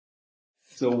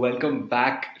So welcome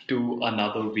back to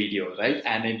another video, right?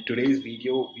 And in today's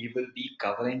video, we will be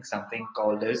covering something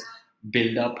called as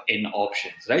build-up in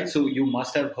options, right? So you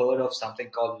must have heard of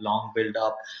something called long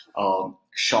build-up,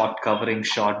 short covering,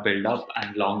 short build-up,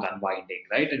 and long unwinding,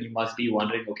 right? And you must be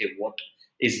wondering, okay, what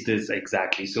is this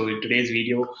exactly? So in today's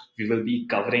video, we will be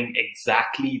covering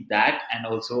exactly that, and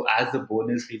also as a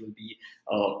bonus, we will be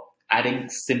adding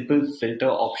simple filter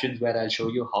options where I'll show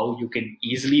you how you can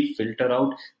easily filter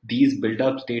out these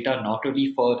build-ups data, not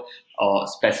only for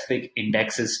specific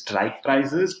indexes strike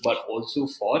prices, but also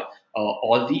for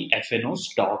all the FNO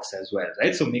stocks as well,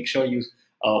 right? So make sure you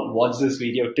watch this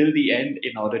video till the end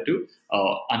in order to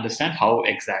understand how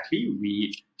exactly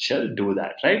we shall do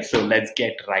that, right? So let's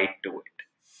get right to it.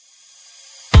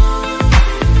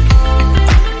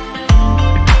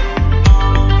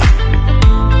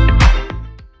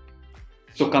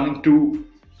 So coming to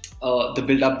the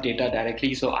build-up data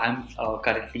directly, so I'm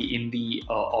currently in the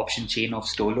option chain of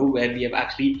Stolo, where we have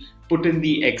actually put in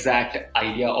the exact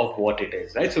idea of what it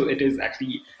is, right? So it is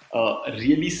actually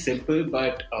really simple,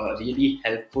 but really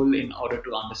helpful in order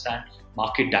to understand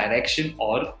market direction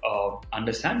or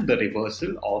understand the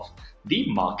reversal of the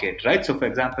market, right? So for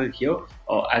example, here,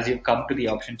 as you come to the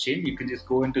option chain, you can just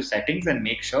go into settings and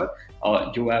make sure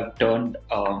you have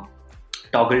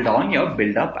toggled on your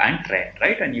build up and trend,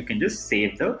 right? And you can just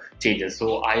save the changes.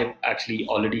 So I have actually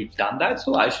already done that,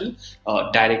 so I shall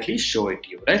directly show it to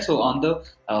you, right? So on the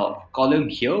column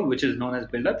here, which is known as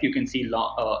build up, you can see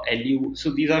LU.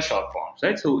 So these are short forms,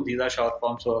 right? So these are short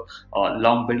forms for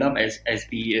long build up, as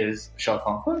SB is short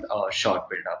form for short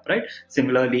build up, right?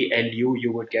 Similarly, LU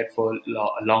you would get for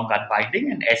long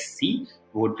unwinding, and SC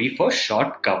would be for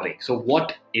short covering. So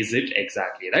what is it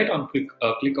exactly, right? On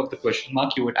click of the question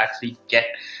mark, you would actually get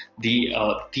the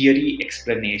theory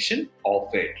explanation of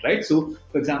it, right? So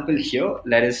for example, here,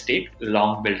 let us take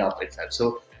long build-up itself.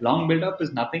 So long build-up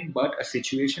is nothing but a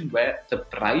situation where the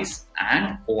price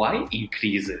and OI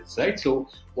increases, right? So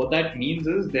what that means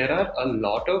is there are a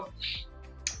lot of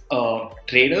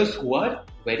traders who are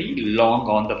very long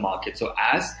on the market. So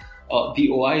as the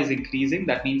OI is increasing,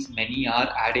 that means many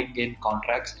are adding in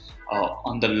contracts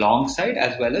on the long side,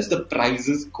 as well as the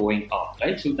prices going up,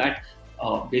 right? So that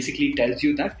basically tells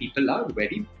you that people are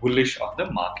very bullish on the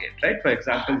market, right? For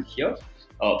example, here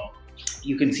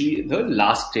you can see the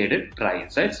last traded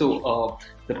price, right? So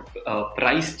the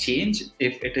price change,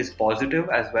 if it is positive,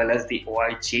 as well as the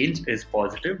OI change is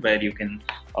positive, where you can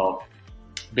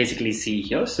basically see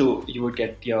here. So you would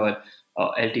get your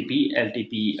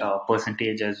LTP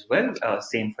percentage as well,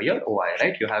 same for your OI,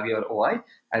 right? You have your OI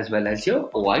as well as your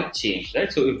OI change,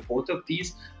 right? So if both of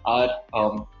these are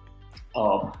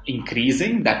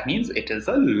increasing, that means it is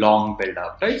a long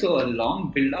build-up, right? So a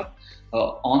long build-up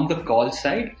on the call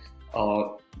side,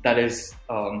 that is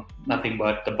nothing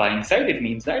but the buying side. It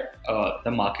means that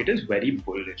the market is very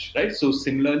bullish, right? So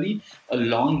similarly, a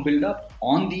long build-up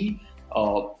on the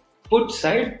put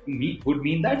side would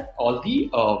mean that all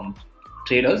the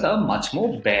traders are much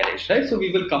more bearish, right? So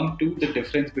we will come to the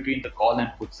difference between the call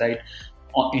and put side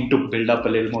into build up a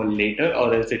little more later,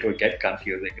 or else it would get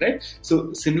confusing, right?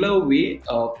 So similar way,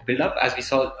 build up, as we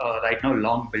saw right now,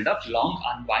 long build up, long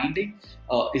unwinding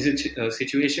is a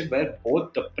situation where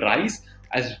both the price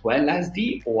as well as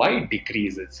the OI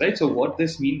decreases, right? So what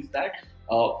this means that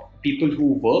people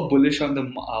who were bullish on the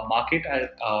market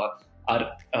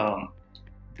are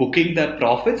booking their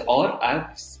profits, or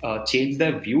have changed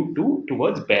their view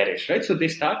towards bearish, right? So they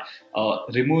start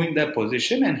removing their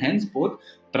position, and hence both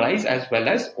price as well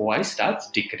as OI starts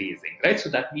decreasing, right? So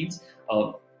that means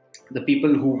the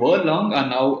people who were long are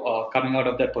now coming out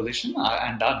of their position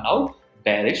and are now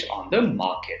bearish on the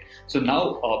market. So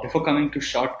now before coming to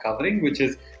short covering, which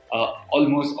is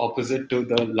almost opposite to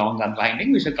the long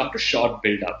unwinding, we shall come to short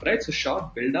build up, right? So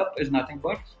short build up is nothing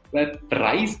but where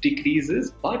price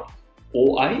decreases but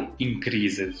OI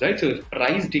increases, right? So if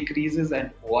price decreases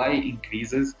and OI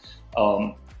increases,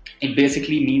 it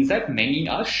basically means that many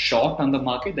are short on the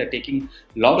market. They're taking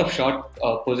a lot of short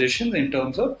positions in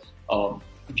terms of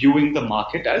viewing the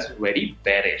market as very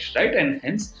bearish, right? And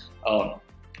hence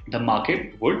the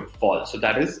market would fall. So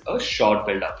that is a short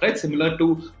build-up, right? Similar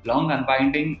to long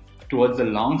unwinding towards the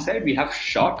long side, we have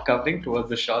short covering towards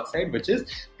the short side, which is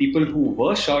people who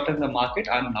were short in the market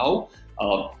are now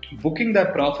booking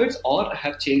their profits or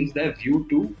have changed their view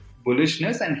to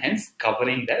bullishness and hence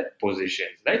covering their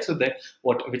positions, right? So that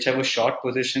whichever short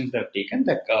positions they've taken,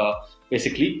 that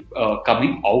basically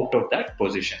coming out of that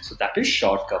position. So that is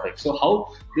short covering. So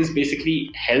how this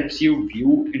basically helps you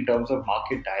view in terms of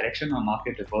market direction or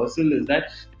market reversal is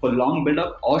that for long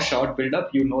build-up or short build-up,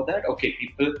 you know that, okay,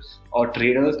 people or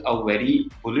traders are very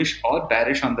bullish or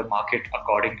bearish on the market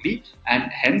accordingly,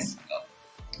 and hence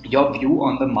your view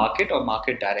on the market or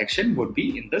market direction would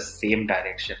be in the same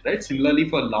direction, right? Similarly,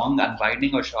 for long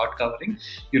unwinding or short covering,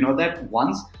 you know that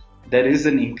once there is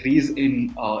an increase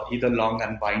in either long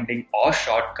unwinding or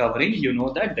short covering, you know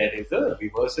that there is a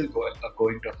reversal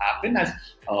going to happen, as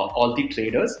all the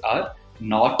traders are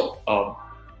not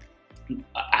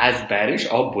as bearish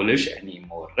or bullish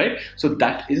anymore, right? So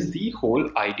that is the whole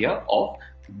idea of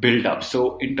build up.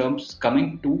 So in terms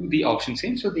coming to the option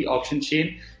chain, so the option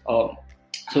chain,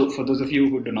 so for those of you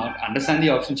who do not understand the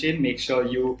option chain, make sure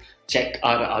you check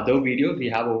our other videos. We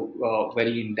have a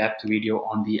very in-depth video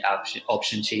on the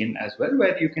option chain as well,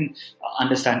 where you can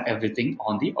understand everything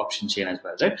on the option chain as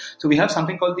well, right? So we have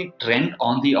something called the trend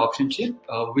on the option chain,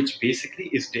 which basically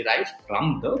is derived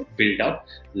from the build-up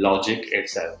logic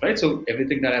itself, right? So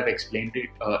everything that I've explained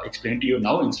to you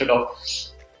now, instead of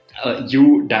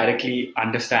you directly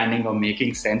understanding or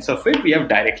making sense of it, we have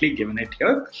directly given it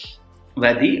here,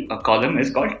 where the column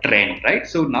is called trend, right?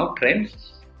 So now trend,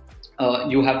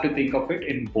 you have to think of it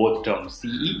in both terms,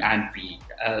 CE and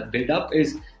PE. Build-up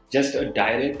is just a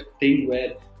direct thing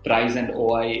where price and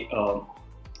OI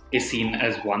is seen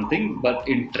as one thing, but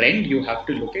in trend, you have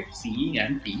to look at CE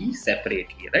and PE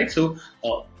separately, right? So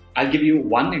I'll give you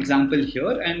one example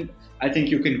here, and I think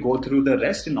you can go through the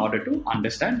rest in order to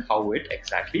understand how it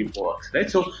exactly works,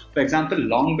 right? So for example,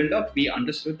 long build-up, we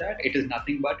understood that it is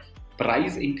nothing but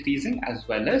price increasing as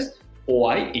well as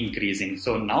OI increasing.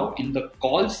 So now in the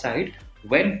call side,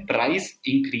 when price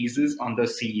increases on the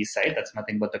CE side, that's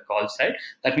nothing but the call side,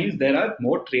 that means there are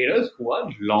more traders who are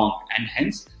long, and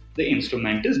hence the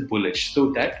instrument is bullish.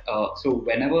 So that so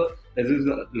whenever there is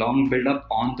a long build up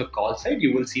on the call side,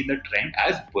 you will see the trend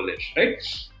as bullish, right?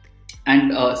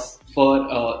 And for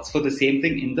the same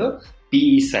thing in the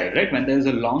PE side, right? When there is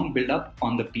a long build up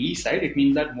on the PE side, it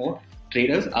means that more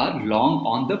traders are long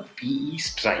on the PE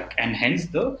strike, and hence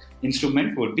the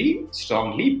instrument would be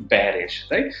strongly bearish,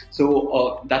 right?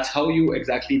 So that's how you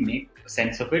exactly make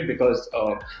sense of it, because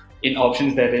in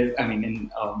options there is, I mean, in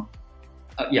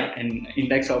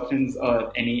index options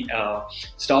or any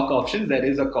stock options, there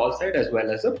is a call side as well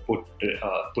as a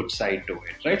put side to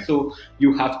it, right? So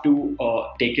you have to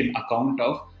take in account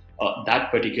of that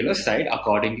particular side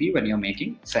accordingly when you're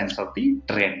making sense of the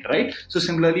trend, right? So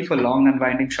similarly for long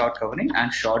unwinding, short covering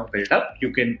and short build up,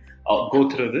 you can go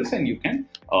through this and you can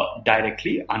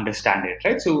directly understand it,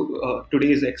 right? So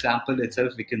today's example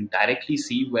itself, we can directly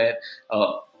see where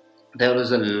there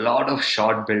was a lot of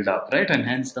short build up, right? And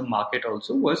hence the market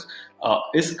also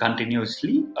is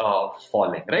continuously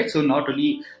falling, right? So not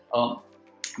only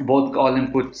both call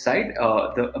and put side,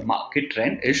 the market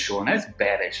trend is shown as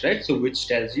bearish, right? So which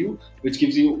gives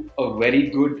you a very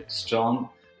good, strong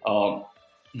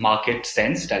market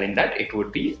sense, telling that it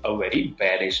would be a very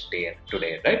bearish day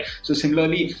today, right? So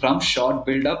similarly from short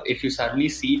build up, if you suddenly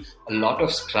see a lot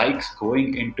of strikes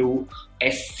going into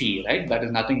SC, right, that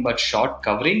is nothing but short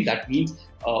covering. That means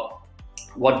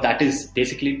what that is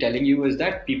basically telling you is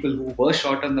that people who were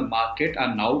short on the market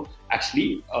are now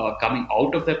actually coming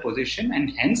out of their position,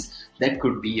 and hence there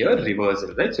could be a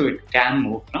reversal, right? So it can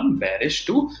move from bearish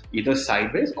to either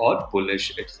sideways or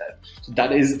bullish itself. So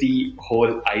that is the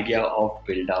whole idea of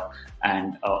build up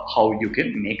and how you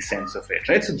can make sense of it,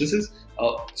 right? So this is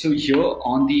so here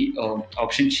on the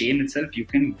option chain itself, you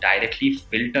can directly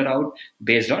filter out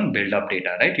based on build up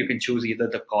data, right? You can choose either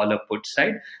the call or put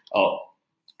side.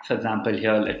 For example,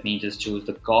 here, let me just choose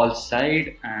the call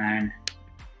side, and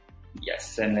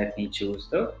yes, and let me choose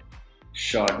the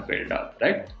short build up,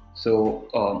 right?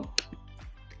 So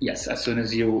yes, as soon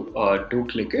as you do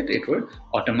click it, it would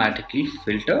automatically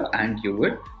filter and you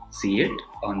would see it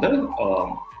on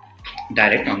the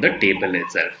direct on the table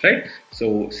itself, right?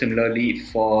 So similarly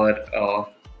for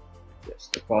yes,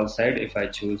 the call side, if I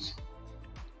choose,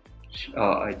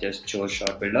 I just chose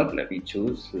short build up, let me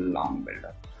choose long build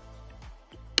up.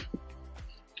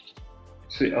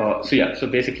 So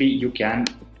basically you can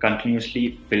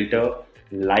continuously filter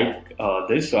like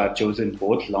this. So I've chosen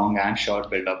both long and short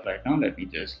build up right now. Let me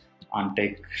just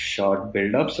untick short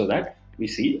build up so that we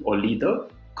see only the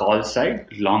call side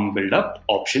long build up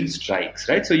option strikes,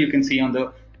 right? So you can see on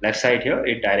the left side here,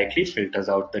 it directly filters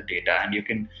out the data, and you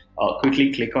can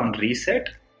quickly click on reset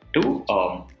to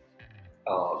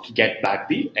get back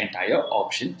the entire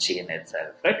option chain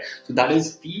itself, right? So that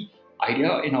is the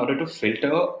idea in order to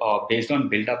filter based on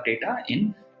build-up data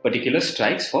in particular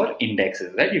strikes for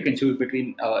indexes, right? You can choose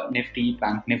between Nifty,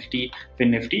 Bank Nifty,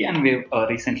 Fin Nifty, and we've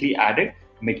recently added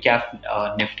mid-cap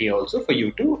Nifty also for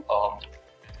you to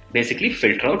basically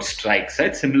filter out strikes,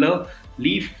 right?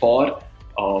 Similarly for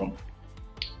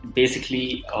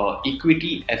basically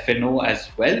equity FNO as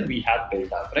well, we have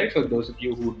Buildup, right? For those of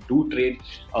you who do trade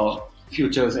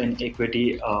futures and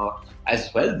equity as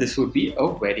well, this would be a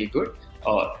very good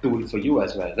tool for you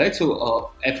as well, right?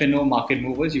 So FNO market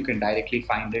movers, you can directly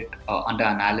find it under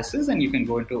analysis, and you can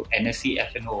go into NSE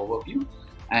FNO overview.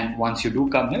 And once you do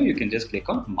come here, you can just click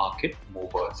on market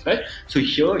movers, right? So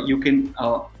here you can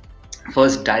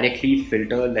first directly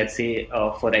filter, let's say,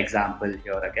 for example,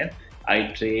 here again,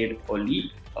 I trade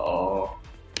only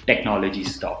technology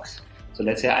stocks. So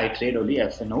let's say I trade only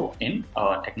FNO in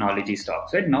technology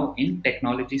stocks, right? Now in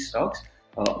technology stocks,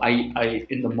 I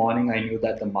in the morning I knew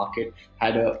that the market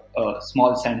had a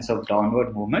small sense of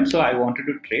downward movement, so I wanted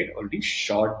to trade only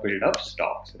short build-up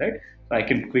stocks, right? So I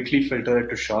can quickly filter it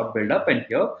to short build-up, and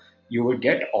here you would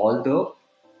get all the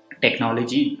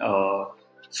technology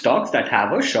stocks that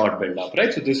have a short build-up,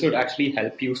 right? So this would actually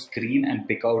help you screen and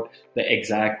pick out the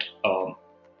exact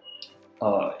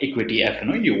equity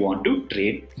FNO you want to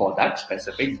trade for that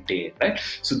specific day, right?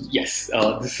 So yes,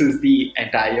 this is the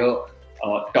entire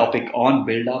topic on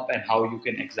Buildup and how you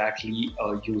can exactly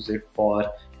use it for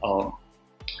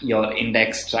your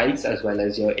index strikes as well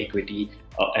as your equity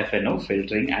FNO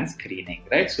filtering and screening,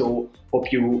 right? So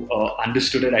hope you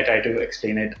understood it. I try to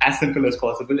explain it as simple as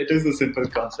possible. It is a simple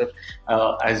concept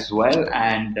as well,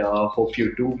 and hope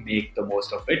you do make the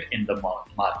most of it in the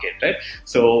market, right?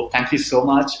 So thank you so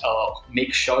much.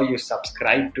 Make sure you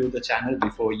subscribe to the channel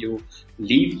before you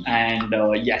leave, and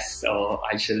yes,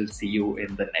 I shall see you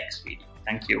in the next video.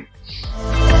 Thank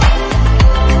you.